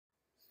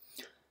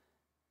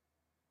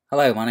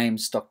Hello, my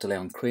name's Dr.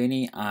 Leon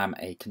Creaney. I'm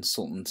a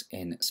consultant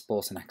in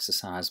sport and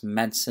exercise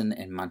medicine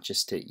in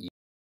Manchester,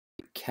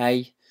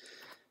 UK.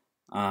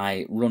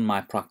 I run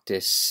my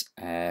practice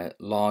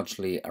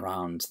largely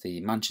around the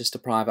Manchester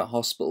private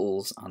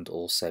hospitals and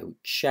also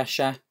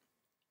Cheshire.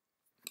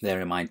 There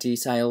are my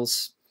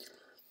details.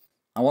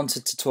 I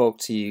wanted to talk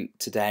to you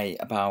today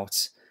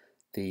about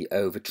the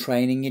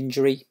overtraining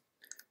injury.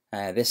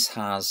 This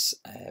has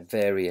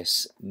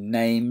various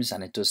names,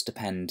 and it does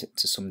depend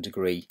to some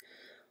degree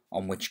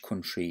on which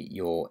country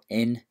you're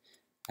in.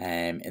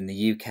 In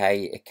the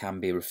UK, it can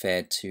be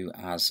referred to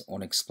as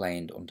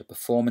unexplained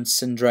underperformance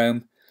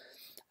syndrome.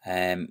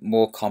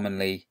 More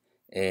commonly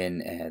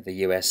in the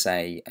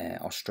USA,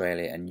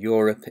 Australia and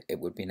Europe, it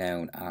would be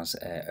known as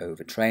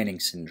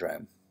overtraining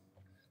syndrome.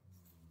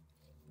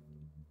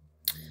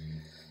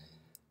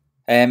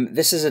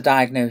 This is a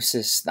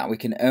diagnosis that we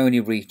can only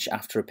reach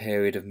after a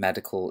period of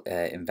medical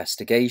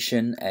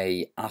investigation.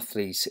 An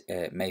athlete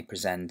may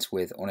present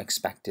with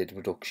unexpected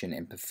reduction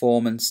in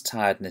performance,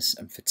 tiredness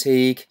and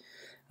fatigue,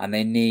 and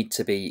they need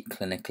to be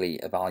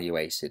clinically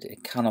evaluated.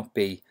 It cannot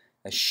be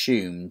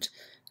assumed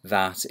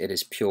that it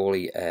is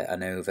purely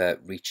an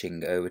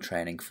overreaching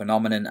overtraining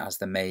phenomenon, as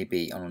there may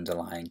be an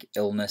underlying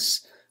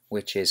illness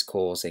which is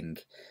causing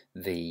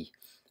the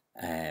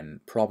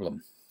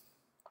problem.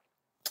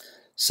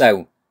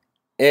 So,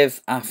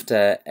 if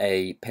after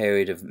a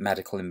period of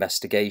medical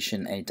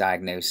investigation a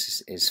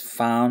diagnosis is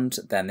found,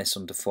 then this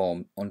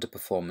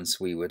underperformance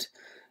we would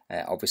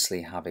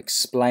obviously have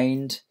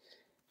explained.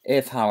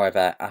 If,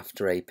 however,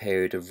 after a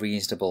period of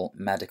reasonable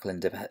medical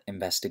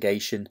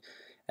investigation,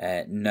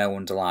 no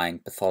underlying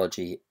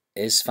pathology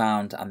is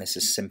found, and this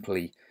is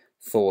simply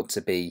thought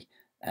to be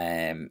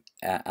an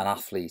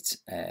athlete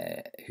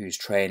whose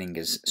training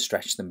has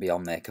stretched them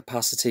beyond their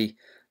capacity,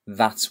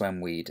 that's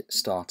when we'd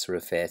start to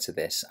refer to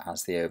this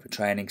as the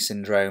overtraining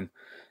syndrome,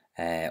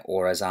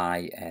 or as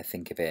I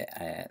think of it,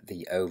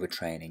 the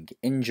overtraining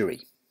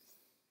injury.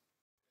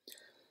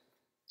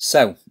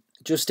 So,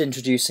 just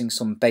introducing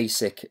some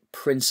basic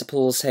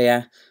principles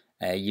here.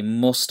 You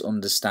must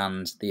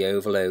understand the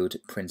overload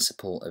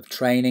principle of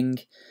training.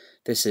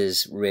 This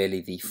is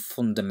really the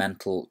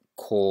fundamental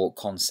core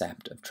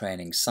concept of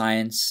training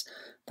science,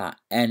 that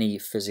any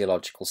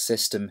physiological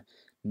system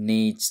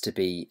needs to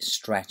be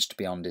stretched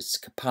beyond its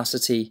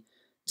capacity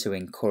to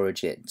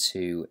encourage it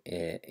to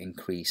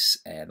increase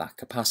that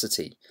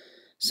capacity.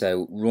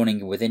 So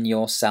running within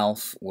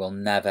yourself will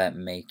never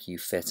make you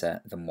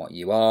fitter than what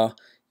you are.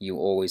 You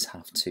always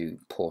have to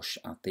push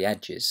at the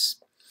edges.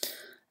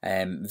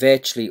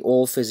 Virtually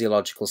all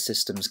physiological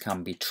systems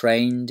can be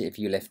trained. If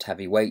you lift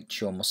heavy weights,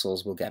 your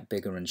muscles will get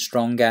bigger and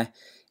stronger.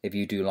 If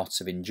you do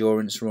lots of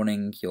endurance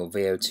running, your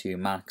VO2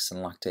 max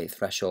and lactate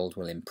threshold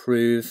will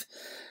improve.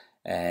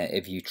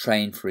 If you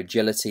train for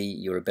agility,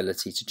 your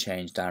ability to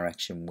change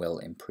direction will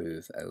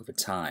improve over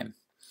time.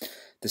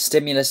 The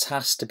stimulus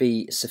has to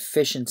be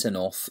sufficient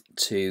enough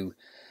to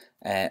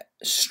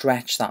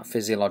stretch that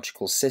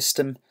physiological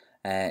system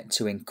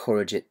to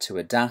encourage it to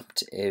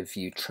adapt. If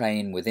you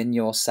train within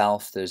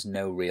yourself, there's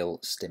no real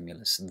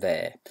stimulus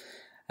there.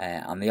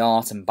 And the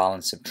art and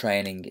balance of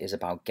training is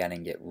about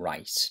getting it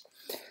right.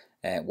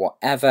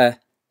 Whatever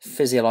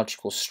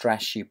physiological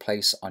stress you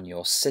place on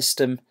your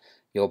system,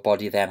 your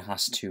body then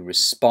has to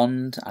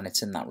respond, and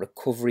it's in that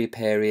recovery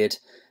period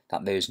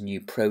that those new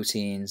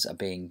proteins are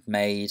being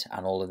made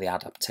and all of the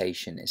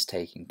adaptation is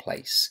taking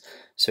place.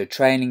 So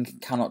training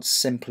cannot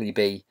simply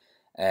be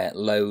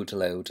load,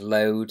 load,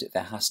 load.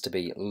 There has to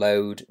be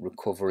load,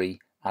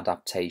 recovery,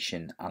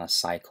 adaptation and a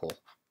cycle.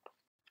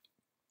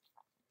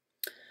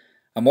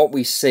 And what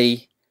we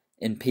see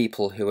in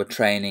people who are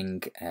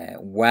training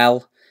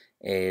well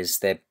is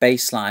their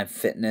baseline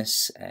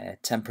fitness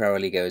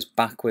temporarily goes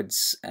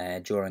backwards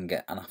during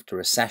and after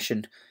a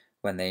session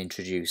when they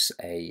introduce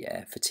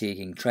a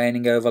fatiguing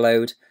training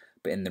overload,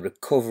 but in the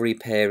recovery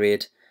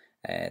period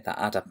that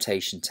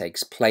adaptation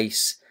takes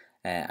place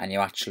and you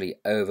actually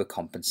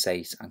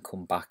overcompensate and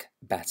come back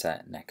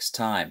better next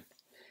time.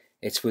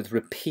 It's with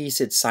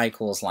repeated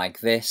cycles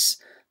like this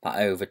that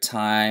over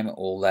time,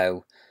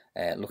 although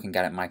looking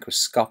at it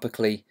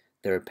microscopically,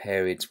 there are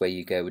periods where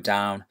you go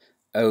down.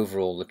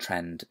 Overall, the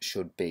trend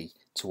should be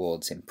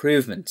towards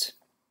improvement.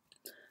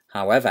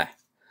 However,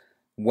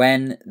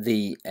 when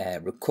the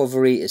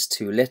recovery is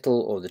too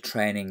little or the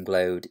training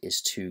load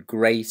is too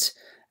great,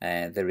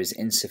 there is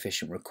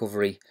insufficient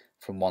recovery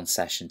from one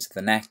session to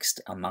the next,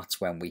 and that's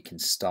when we can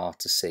start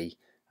to see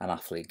an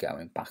athlete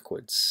going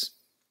backwards.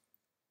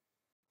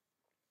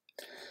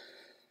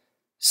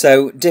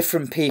 So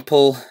different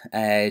people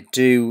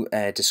do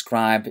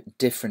describe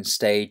different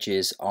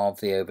stages of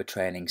the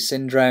overtraining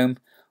syndrome.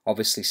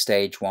 Obviously,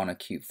 stage 1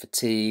 acute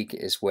fatigue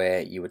is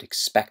where you would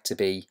expect to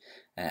be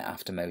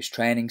after most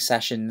training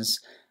sessions,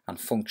 and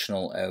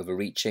functional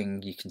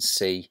overreaching, you can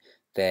see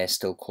they're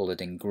still coloured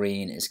in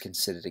green, is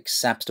considered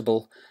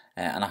acceptable,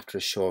 and after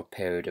a short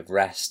period of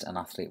rest an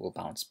athlete will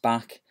bounce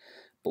back.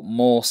 But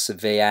more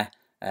severe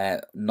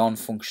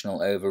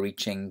non-functional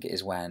overreaching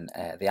is when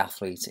the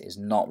athlete is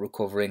not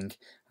recovering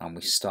and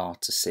we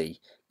start to see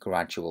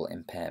gradual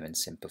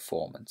impairments in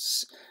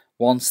performance.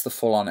 Once the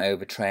full-on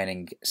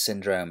overtraining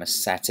syndrome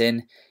is set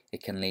in,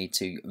 it can lead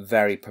to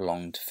very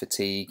prolonged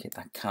fatigue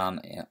that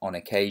can, on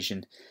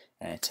occasion,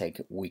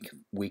 take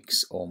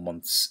weeks or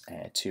months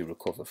to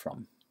recover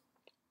from.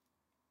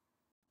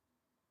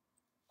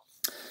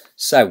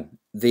 So,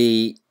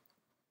 the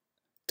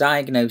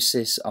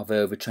diagnosis of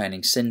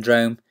overtraining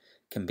syndrome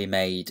can be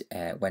made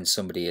when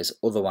somebody is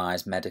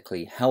otherwise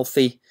medically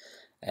healthy.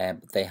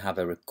 They have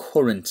a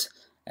recurrent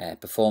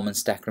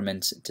performance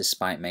decrement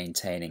despite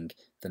maintaining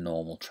the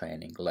normal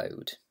training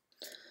load.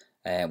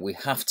 We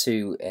have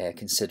to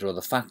consider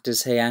other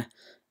factors here.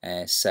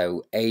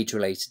 So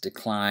age-related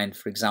decline,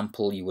 for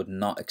example, you would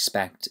not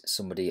expect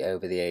somebody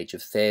over the age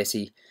of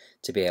 30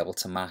 to be able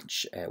to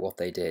match what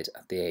they did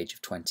at the age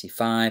of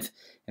 25.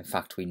 In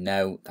fact, we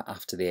know that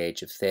after the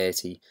age of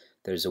 30,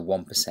 there is a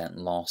 1%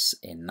 loss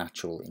in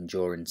natural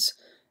endurance,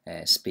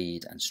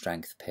 speed and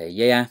strength per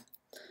year.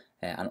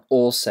 And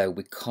also,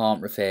 we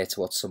can't refer to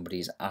what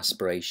somebody's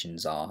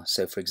aspirations are.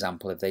 So, for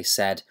example, if they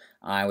said,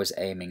 I was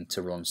aiming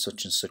to run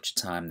such and such a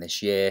time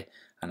this year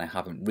and I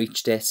haven't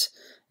reached it,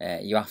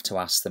 you have to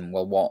ask them,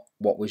 well,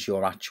 what was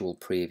your actual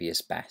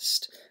previous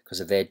best? Because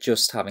if they're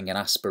just having an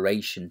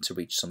aspiration to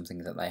reach something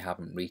that they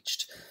haven't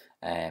reached,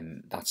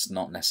 that's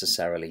not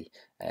necessarily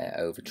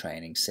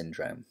overtraining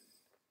syndrome.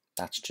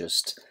 That's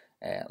just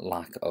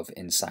lack of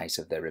insight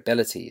of their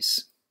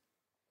abilities.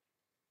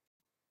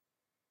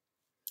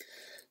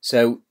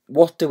 So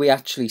what do we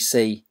actually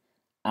see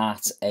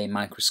at a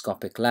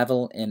microscopic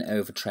level in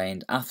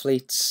overtrained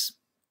athletes?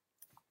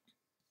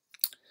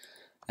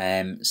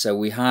 So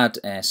we had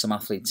some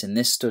athletes in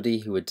this study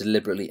who were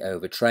deliberately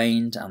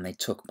overtrained, and they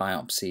took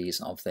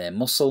biopsies of their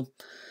muscle.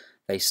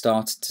 They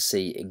started to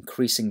see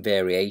increasing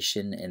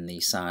variation in the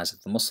size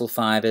of the muscle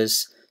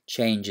fibers,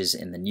 changes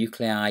in the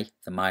nuclei,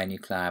 the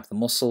myonuclei of the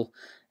muscle,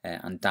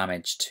 and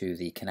damage to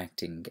the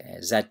connecting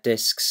Z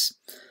discs.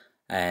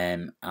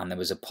 And there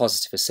was a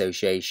positive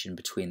association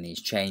between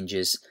these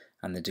changes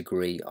and the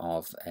degree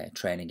of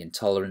training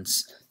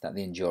intolerance that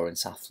the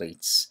endurance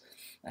athletes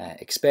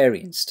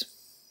experienced.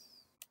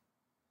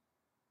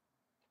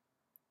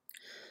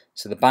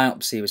 So the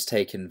biopsy was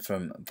taken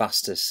from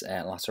vastus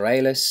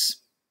lateralis.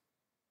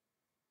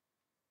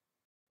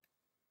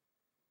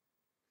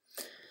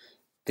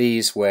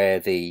 These were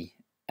the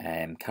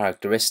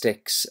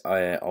characteristics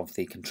of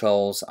the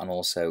controls and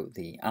also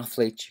the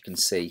athlete. You can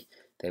see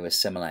they were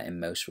similar in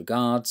most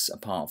regards,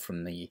 apart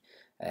from the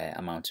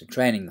amount of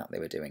training that they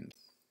were doing.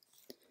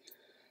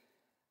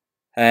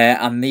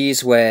 And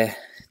these were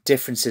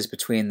differences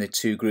between the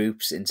two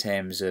groups in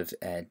terms of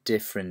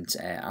different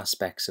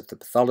aspects of the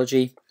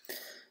pathology.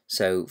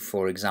 So,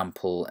 for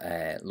example,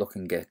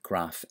 looking at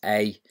graph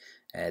A,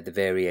 the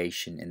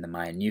variation in the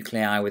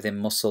myonuclei within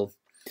muscle,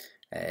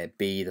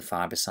 B, the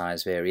fibre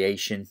size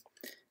variation,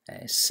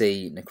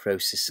 C,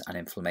 necrosis and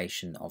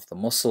inflammation of the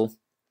muscle,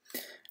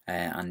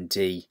 and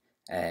D,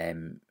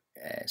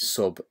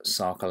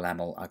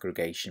 subsarcolemmal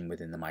aggregation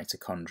within the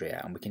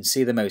mitochondria. And we can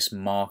see the most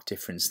marked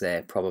difference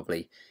there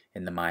probably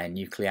in the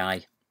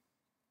myonuclei.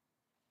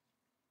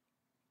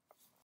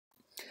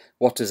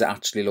 What does it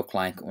actually look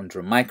like under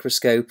a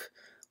microscope?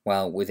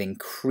 Well, with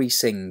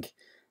increasing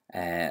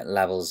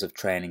levels of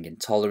training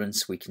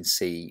intolerance, we can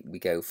see we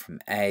go from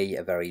a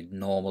very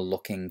normal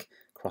looking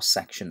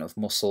cross-section of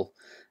muscle.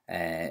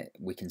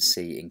 We can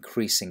see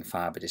increasing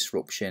fibre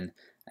disruption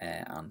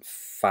and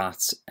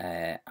fat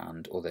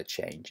and other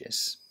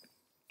changes.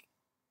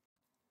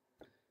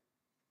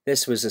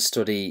 This was a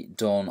study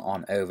done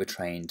on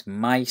overtrained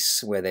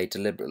mice where they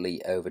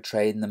deliberately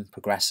overtrained them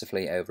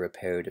progressively over a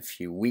period of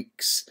few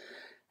weeks.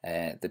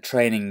 The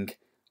training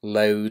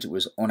load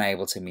was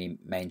unable to be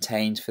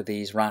maintained for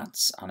these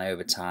rats, and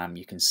over time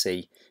you can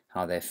see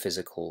how their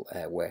physical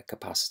work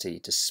capacity,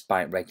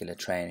 despite regular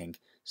training,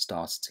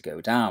 started to go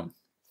down.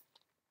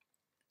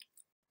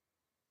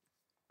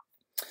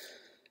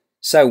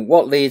 So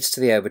what leads to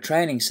the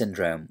overtraining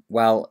syndrome?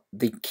 Well,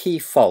 the key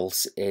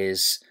fault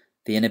is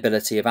the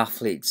inability of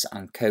athletes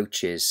and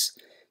coaches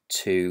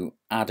to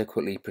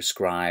adequately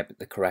prescribe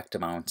the correct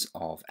amount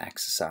of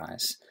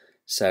exercise.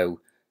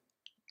 So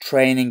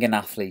training an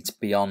athlete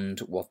beyond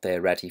what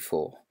they're ready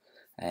for.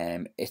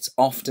 It's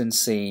often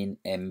seen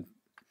in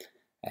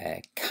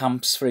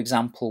camps, for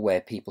example,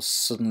 where people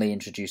suddenly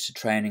introduce a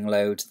training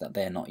load that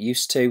they're not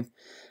used to,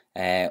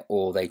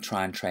 or they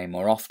try and train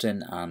more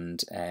often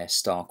and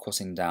start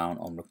cutting down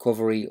on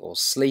recovery or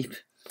sleep,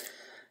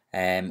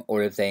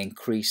 or if they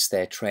increase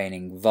their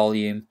training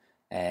volume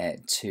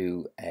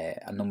to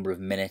a number of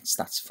minutes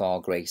that's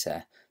far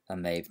greater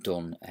than they've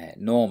done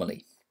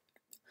normally.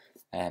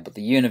 But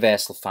the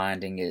universal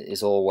finding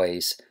is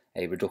always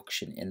a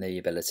reduction in the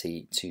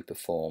ability to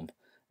perform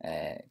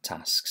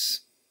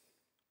tasks.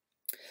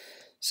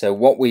 So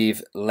what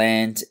we've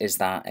learned is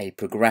that a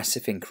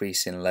progressive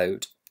increase in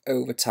load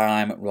over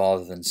time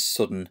rather than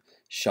sudden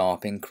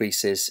sharp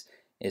increases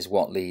is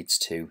what leads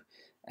to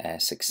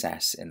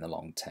success in the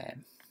long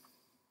term.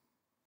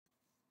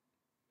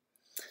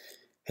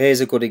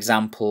 Here's a good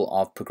example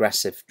of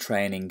progressive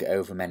training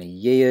over many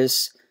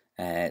years.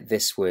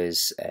 This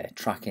was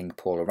tracking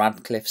Paula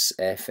Radcliffe's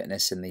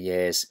fitness in the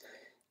years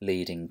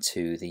leading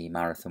to the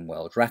marathon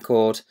world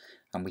record,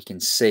 and we can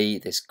see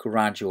this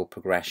gradual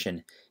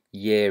progression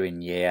year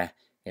in year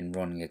in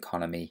running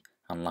economy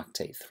and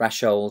lactate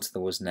threshold.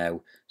 There was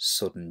no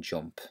sudden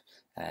jump.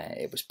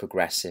 It was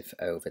progressive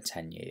over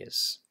 10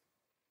 years.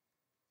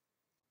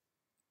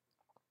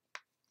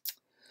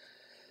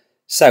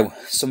 So,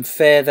 some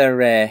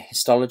further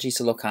histology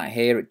to look at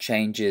here. It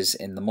changes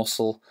in the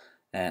muscle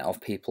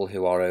of people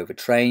who are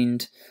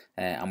overtrained,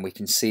 and we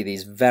can see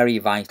these very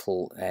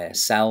vital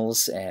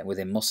cells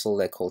within muscle.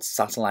 They're called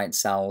satellite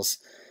cells.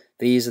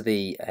 These are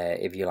the,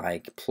 if you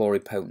like,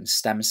 pluripotent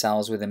stem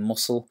cells within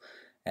muscle,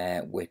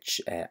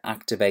 which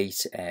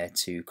activate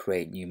to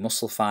create new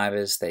muscle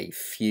fibers. They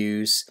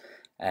fuse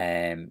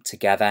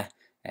together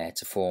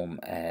to form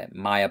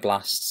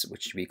myoblasts,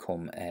 which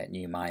become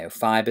new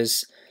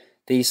myofibers.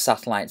 These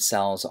satellite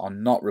cells are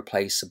not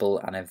replaceable,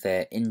 and if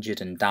they're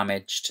injured and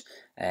damaged,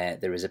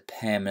 there is a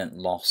permanent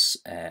loss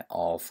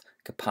of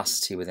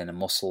capacity within a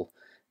muscle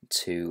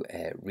to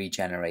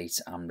regenerate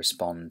and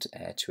respond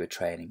to a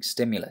training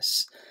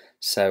stimulus.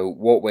 So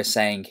what we're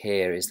saying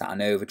here is that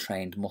an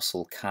overtrained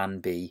muscle can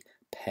be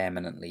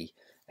permanently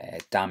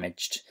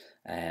damaged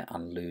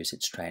and lose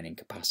its training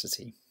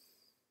capacity.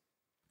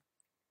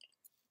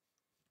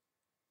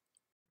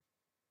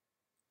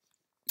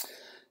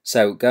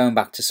 So going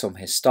back to some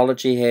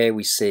histology here,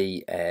 we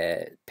see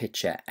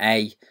picture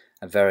A,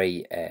 a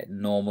very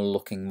normal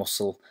looking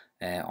muscle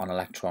on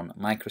electron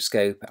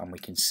microscope, and we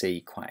can see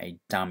quite a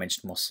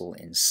damaged muscle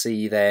in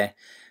C there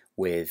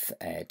with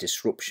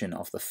disruption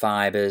of the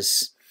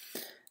fibers,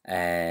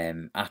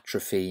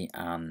 atrophy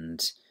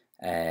and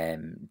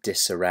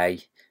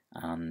disarray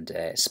and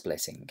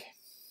splitting.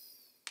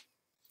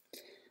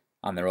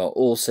 And there are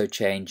also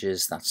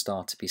changes that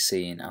start to be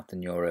seen at the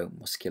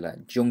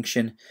neuromuscular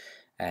junction,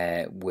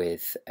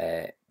 with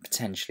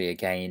potentially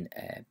again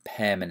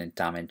permanent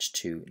damage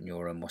to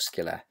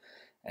neuromuscular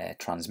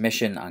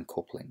transmission and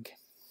coupling.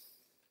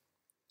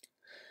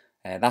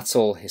 That's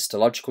all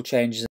histological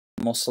changes in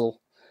the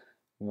muscle.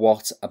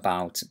 What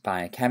about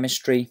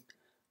biochemistry?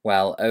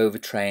 Well,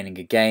 overtraining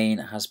again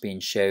has been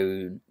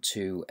shown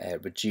to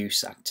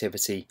reduce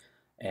activity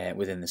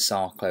within the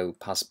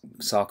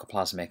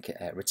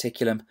sarcoplasmic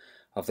reticulum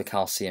of the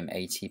calcium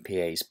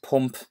ATPase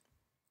pump,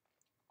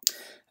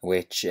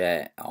 which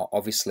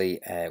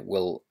obviously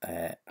will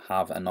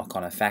have a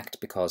knock-on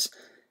effect because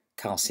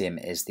calcium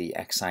is the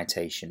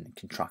excitation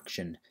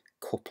contraction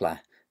coupler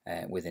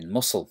within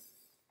muscle.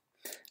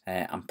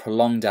 And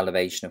prolonged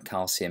elevation of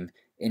calcium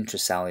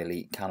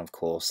intracellularly can of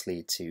course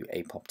lead to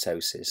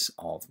apoptosis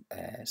of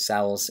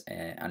cells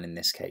and in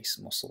this case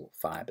muscle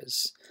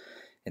fibers.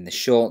 In the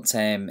short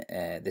term,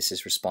 this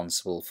is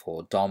responsible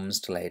for DOMS,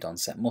 delayed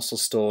onset muscle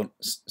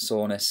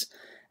soreness,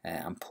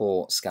 and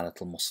poor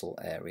skeletal muscle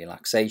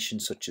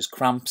relaxation such as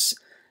cramps,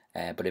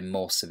 but in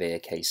more severe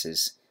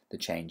cases the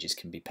changes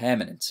can be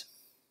permanent.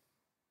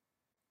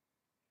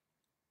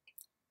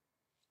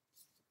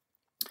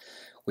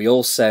 We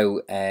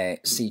also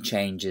see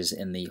changes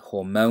in the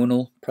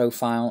hormonal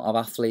profile of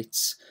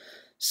athletes.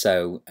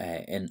 So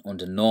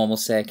under normal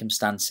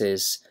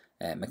circumstances,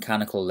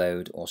 mechanical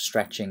load or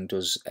stretching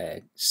does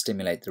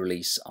stimulate the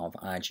release of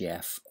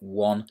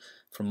IGF-1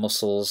 from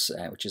muscles,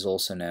 which is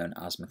also known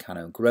as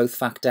mechanogrowth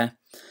factor,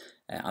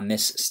 and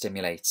this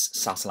stimulates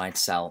satellite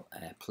cell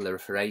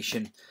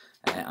proliferation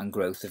and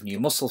growth of new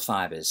muscle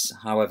fibers.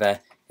 However,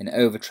 in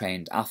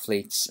overtrained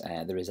athletes,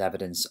 there is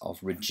evidence of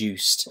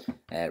reduced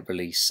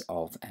release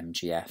of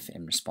MGF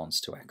in response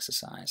to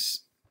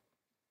exercise.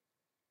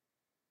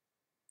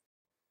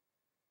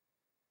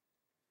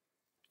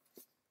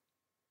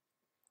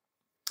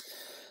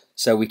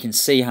 So we can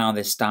see how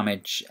this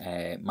damage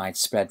might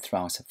spread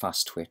throughout a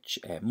fast twitch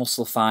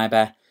muscle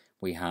fibre.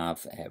 We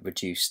have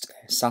reduced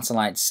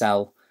satellite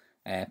cell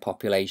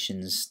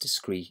populations,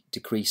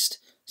 decreased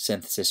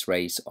synthesis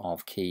rate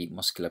of key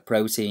muscular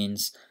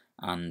proteins,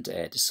 and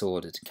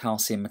disordered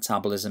calcium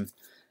metabolism,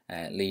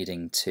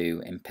 leading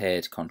to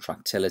impaired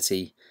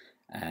contractility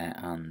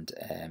and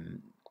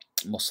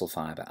muscle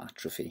fibre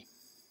atrophy.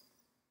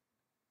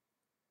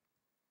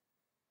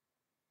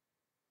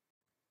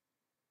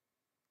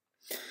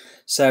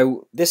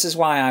 So this is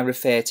why I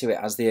refer to it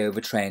as the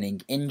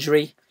overtraining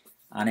injury,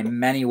 and in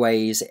many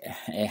ways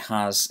it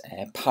has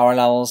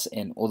parallels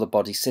in other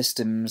body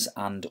systems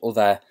and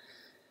other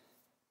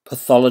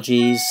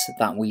pathologies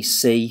that we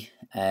see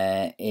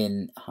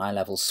in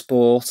high-level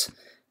sport.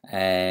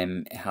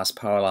 It has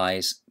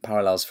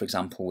parallels, for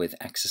example, with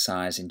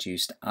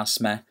exercise-induced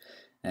asthma,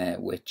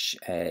 which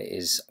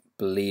is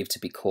believed to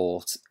be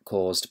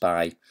caused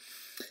by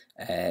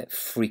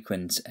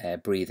frequent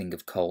breathing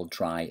of cold,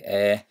 dry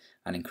air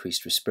and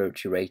increased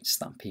respiratory rates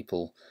that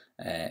people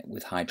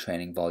with high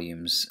training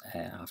volumes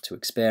have to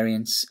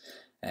experience.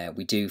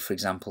 We do, for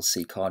example,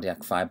 see cardiac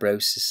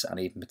fibrosis and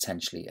even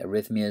potentially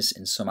arrhythmias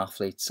in some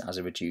athletes as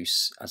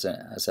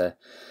a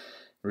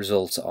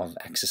result of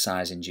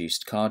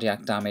exercise-induced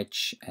cardiac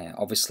damage.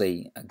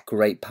 Obviously, a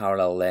great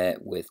parallel there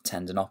with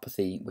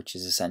tendinopathy, which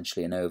is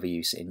essentially an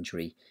overuse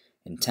injury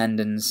in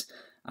tendons,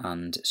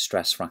 and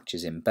stress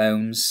fractures in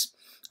bones.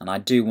 And I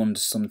do wonder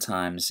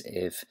sometimes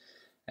if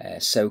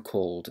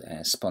so-called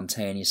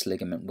spontaneous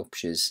ligament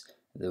ruptures,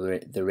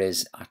 there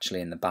is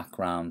actually in the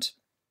background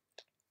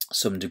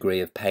some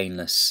degree of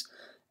painless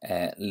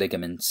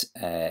ligament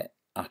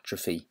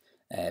atrophy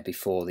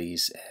before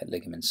these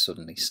ligaments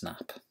suddenly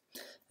snap.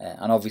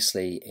 And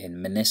obviously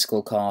in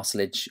meniscal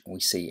cartilage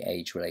we see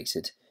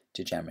age-related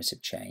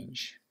degenerative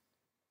change.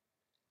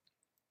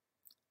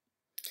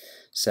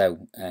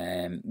 So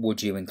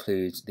would you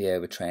include the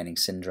overtraining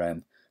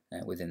syndrome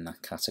within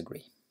that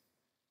category?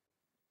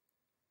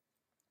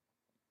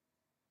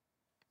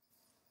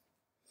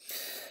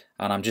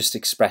 And I'm just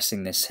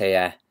expressing this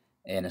here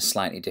in a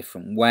slightly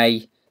different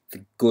way.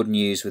 The good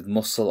news with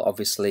muscle,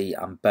 obviously,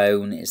 and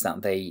bone is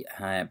that they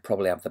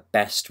probably have the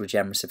best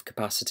regenerative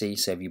capacity.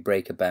 So if you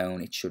break a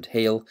bone, it should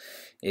heal.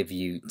 If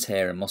you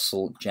tear a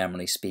muscle,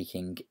 generally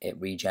speaking, it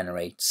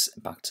regenerates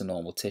back to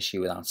normal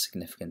tissue without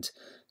significant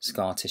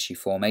scar tissue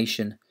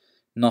formation.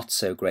 Not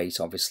so great,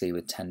 obviously,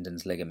 with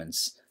tendons,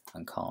 ligaments,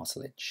 and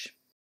cartilage.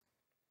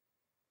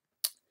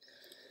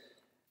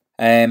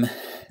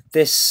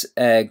 This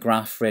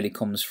graph really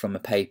comes from a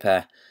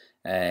paper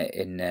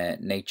in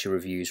Nature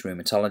Reviews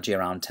Rheumatology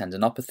around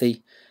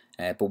tendinopathy,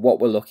 but what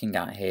we're looking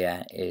at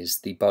here is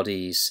the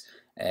body's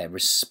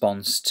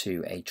response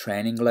to a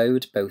training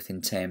load, both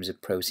in terms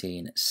of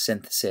protein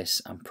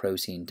synthesis and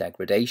protein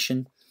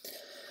degradation.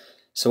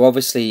 So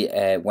obviously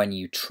when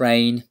you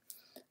train,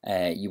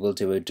 you will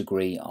do a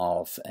degree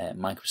of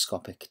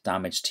microscopic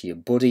damage to your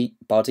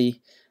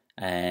body,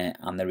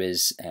 and there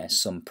is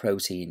some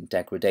protein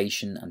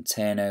degradation and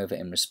turnover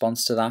in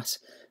response to that.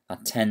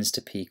 That tends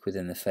to peak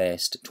within the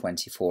first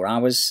 24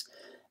 hours,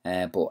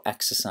 but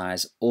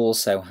exercise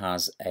also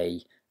has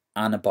a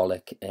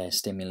anabolic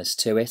stimulus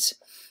to it,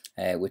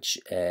 which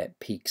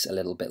peaks a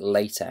little bit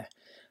later.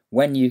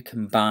 When you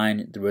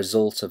combine the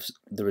results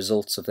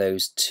of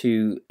those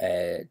two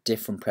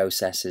different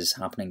processes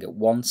happening at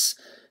once,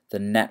 the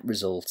net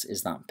result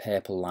is that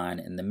purple line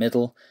in the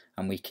middle,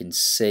 and we can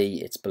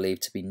see it's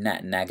believed to be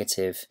net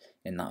negative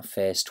in that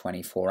first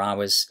 24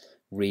 hours,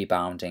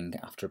 rebounding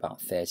after about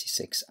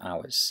 36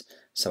 hours.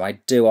 So I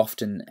do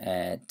often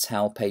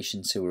tell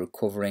patients who are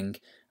recovering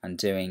and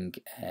doing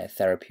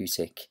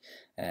therapeutic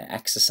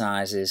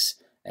exercises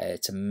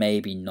to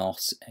maybe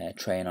not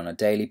train on a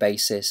daily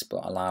basis,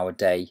 but allow a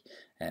day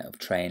of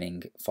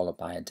training followed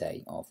by a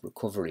day of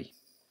recovery.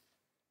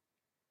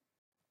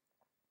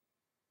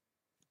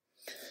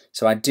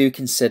 So I do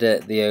consider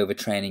the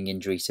overtraining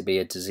injury to be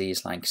a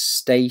disease-like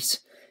state.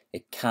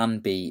 It can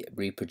be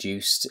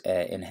reproduced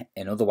in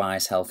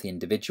otherwise healthy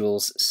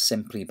individuals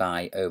simply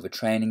by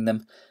overtraining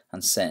them,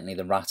 and certainly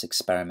the rat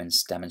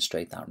experiments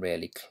demonstrate that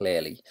really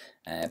clearly,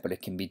 but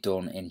it can be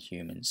done in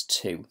humans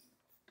too.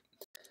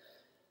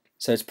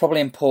 So it's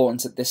probably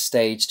important at this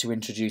stage to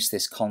introduce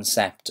this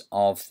concept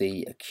of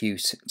the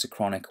acute to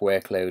chronic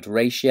workload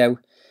ratio.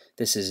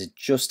 This is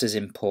just as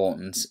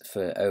important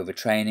for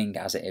overtraining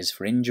as it is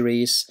for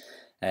injuries,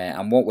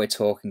 and what we're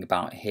talking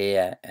about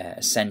here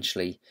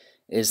essentially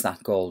is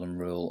that golden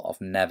rule of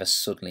never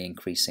suddenly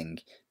increasing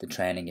the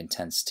training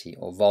intensity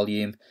or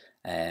volume,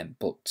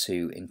 but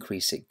to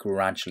increase it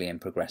gradually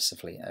and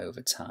progressively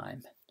over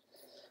time.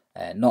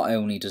 Not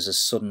only does a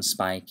sudden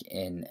spike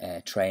in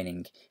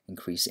training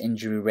increase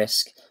injury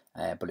risk,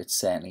 but it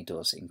certainly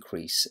does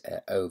increase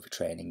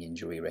overtraining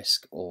injury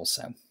risk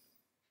also.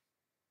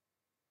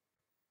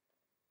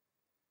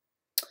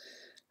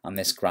 And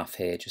this graph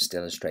here just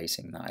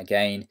illustrating that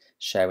again,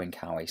 showing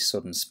how a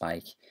sudden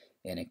spike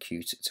in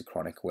acute to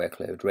chronic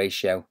workload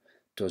ratio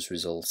does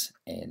result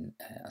in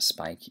a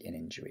spike in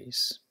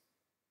injuries.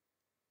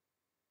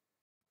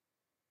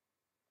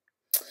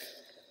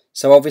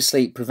 So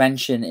obviously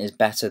prevention is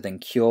better than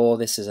cure.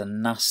 This is a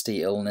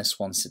nasty illness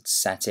once it's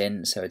set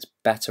in, so it's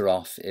better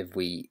off if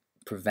we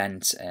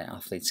prevent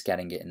athletes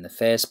getting it in the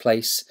first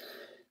place.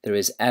 There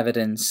is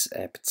evidence,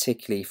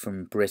 particularly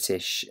from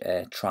British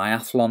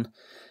triathlon,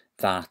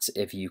 that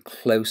if you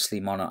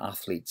closely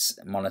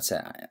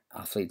monitor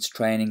athletes'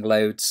 training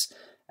loads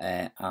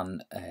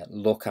and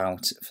look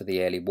out for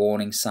the early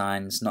warning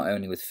signs, not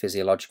only with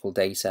physiological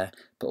data,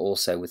 but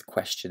also with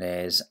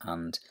questionnaires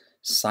and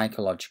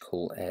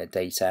psychological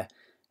data,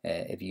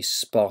 if you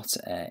spot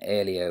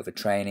early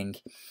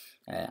overtraining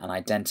and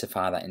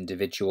identify that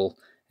individual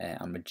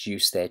and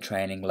reduce their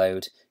training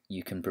load,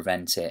 you can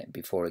prevent it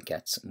before it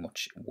gets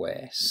much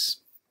worse.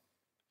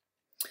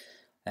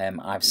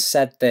 I've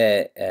said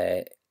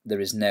there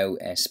is no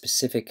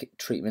specific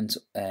treatment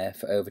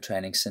for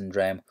overtraining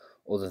syndrome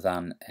other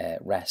than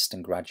rest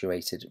and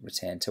graduated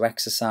return to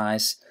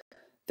exercise.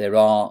 There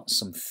are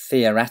some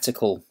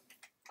theoretical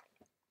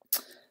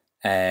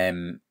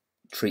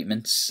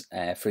treatments.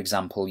 For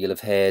example, you'll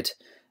have heard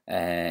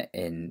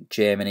in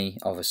Germany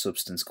of a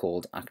substance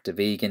called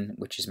Activegan,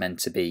 which is meant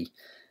to be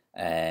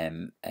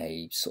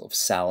a sort of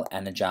cell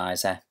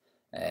energizer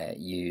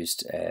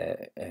used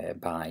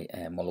by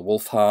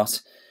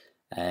Muller-Wolfhart.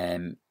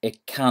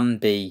 It can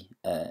be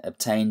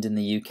obtained in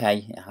the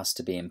UK. It has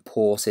to be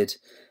imported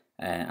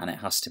and it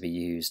has to be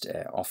used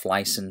off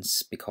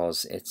license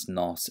because it's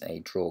not a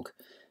drug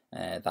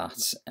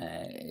that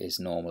is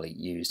normally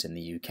used in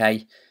the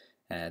UK.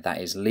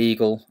 That is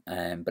legal,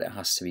 but it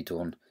has to be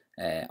done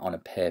on a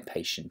per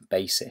patient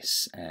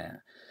basis.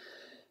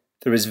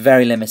 There is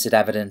very limited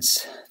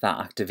evidence that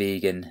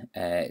Actavegan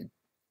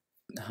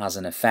has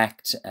an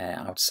effect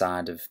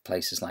outside of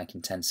places like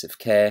intensive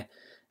care,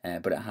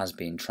 but it has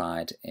been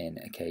tried in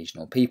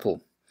occasional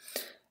people.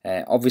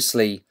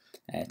 Obviously,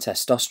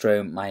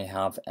 testosterone may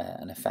have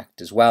an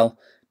effect as well,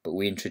 but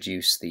we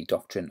introduce the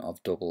doctrine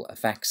of double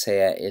effects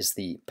here. Is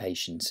the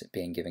patient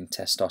being given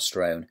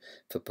testosterone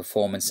for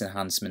performance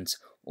enhancement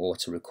or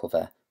to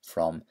recover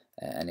from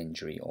an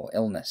injury or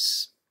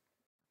illness?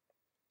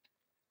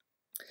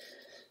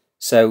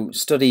 So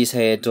studies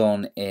here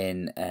done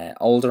in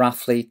older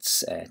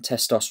athletes,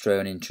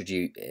 testosterone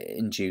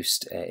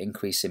induced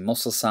increase in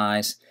muscle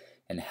size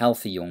in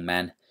healthy young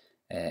men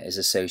is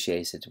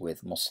associated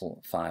with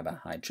muscle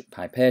fibre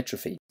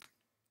hypertrophy.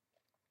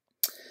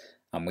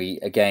 And we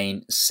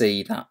again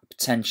see that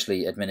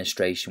potentially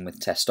administration with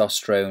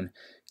testosterone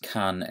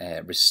can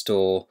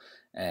restore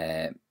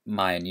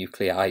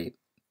myonuclei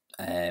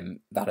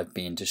that have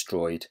been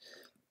destroyed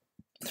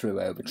through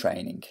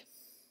overtraining.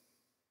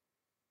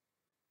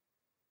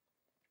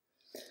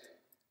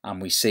 And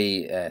we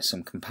see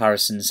some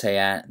comparisons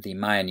here. The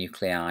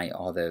myonuclei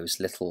are those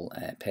little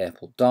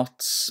purple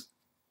dots.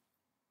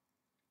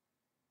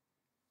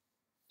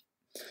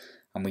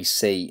 And we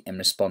see, in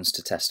response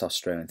to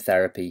testosterone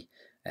therapy,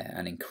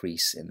 an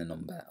increase in the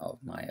number of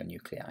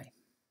myonuclei.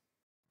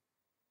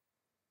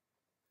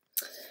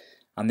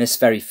 And this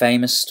very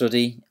famous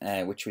study,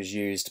 which was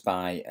used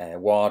by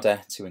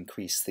WADA to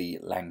increase the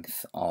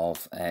length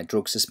of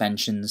drug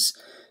suspensions,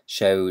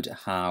 showed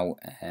how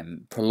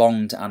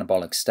prolonged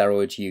anabolic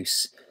steroid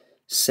use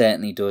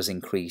certainly does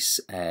increase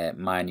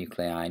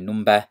myonuclei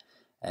number,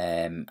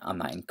 and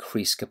that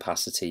increased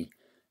capacity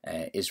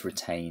is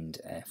retained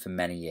for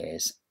many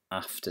years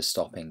after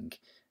stopping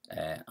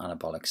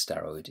anabolic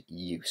steroid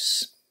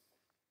use.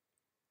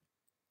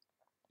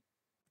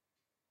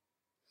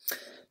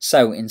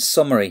 So, in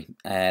summary,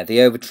 the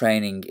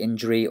overtraining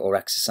injury or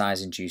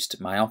exercise-induced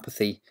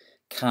myopathy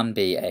can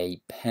be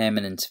a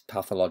permanent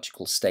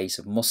pathological state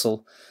of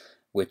muscle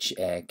which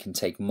can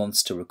take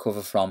months to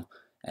recover from,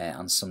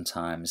 and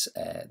sometimes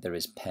there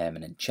is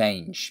permanent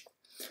change.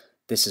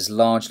 This is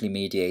largely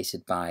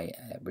mediated by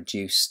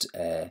reduced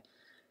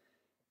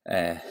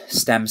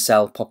stem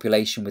cell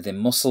population within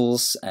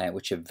muscles,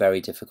 which are very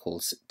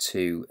difficult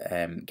to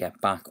get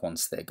back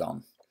once they're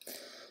gone.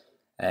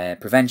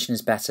 Prevention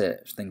is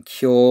better than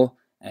cure,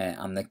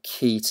 and the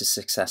key to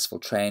successful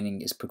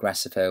training is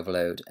progressive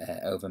overload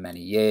over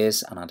many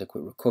years and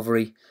adequate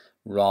recovery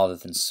rather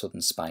than sudden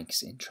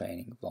spikes in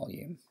training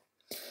volume.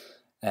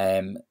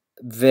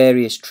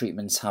 Various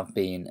treatments have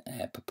been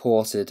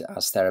purported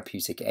as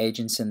therapeutic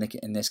agents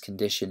in this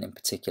condition, in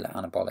particular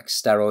anabolic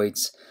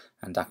steroids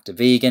and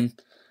Actavegan.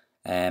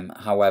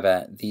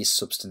 However, these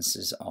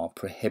substances are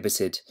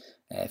prohibited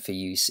for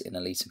use in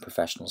elite and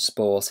professional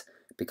sport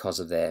because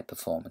of their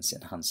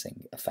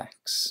performance-enhancing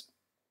effects.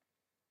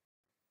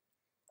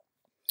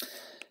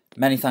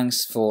 Many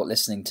thanks for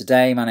listening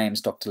today. My name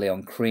is Dr.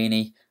 Leon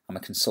Creaney. I'm a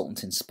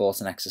consultant in sport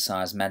and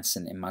exercise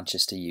medicine in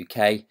Manchester,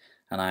 UK,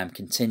 and I am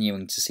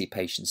continuing to see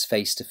patients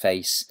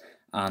face-to-face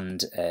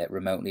and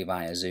remotely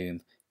via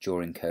Zoom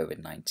during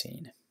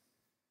COVID-19.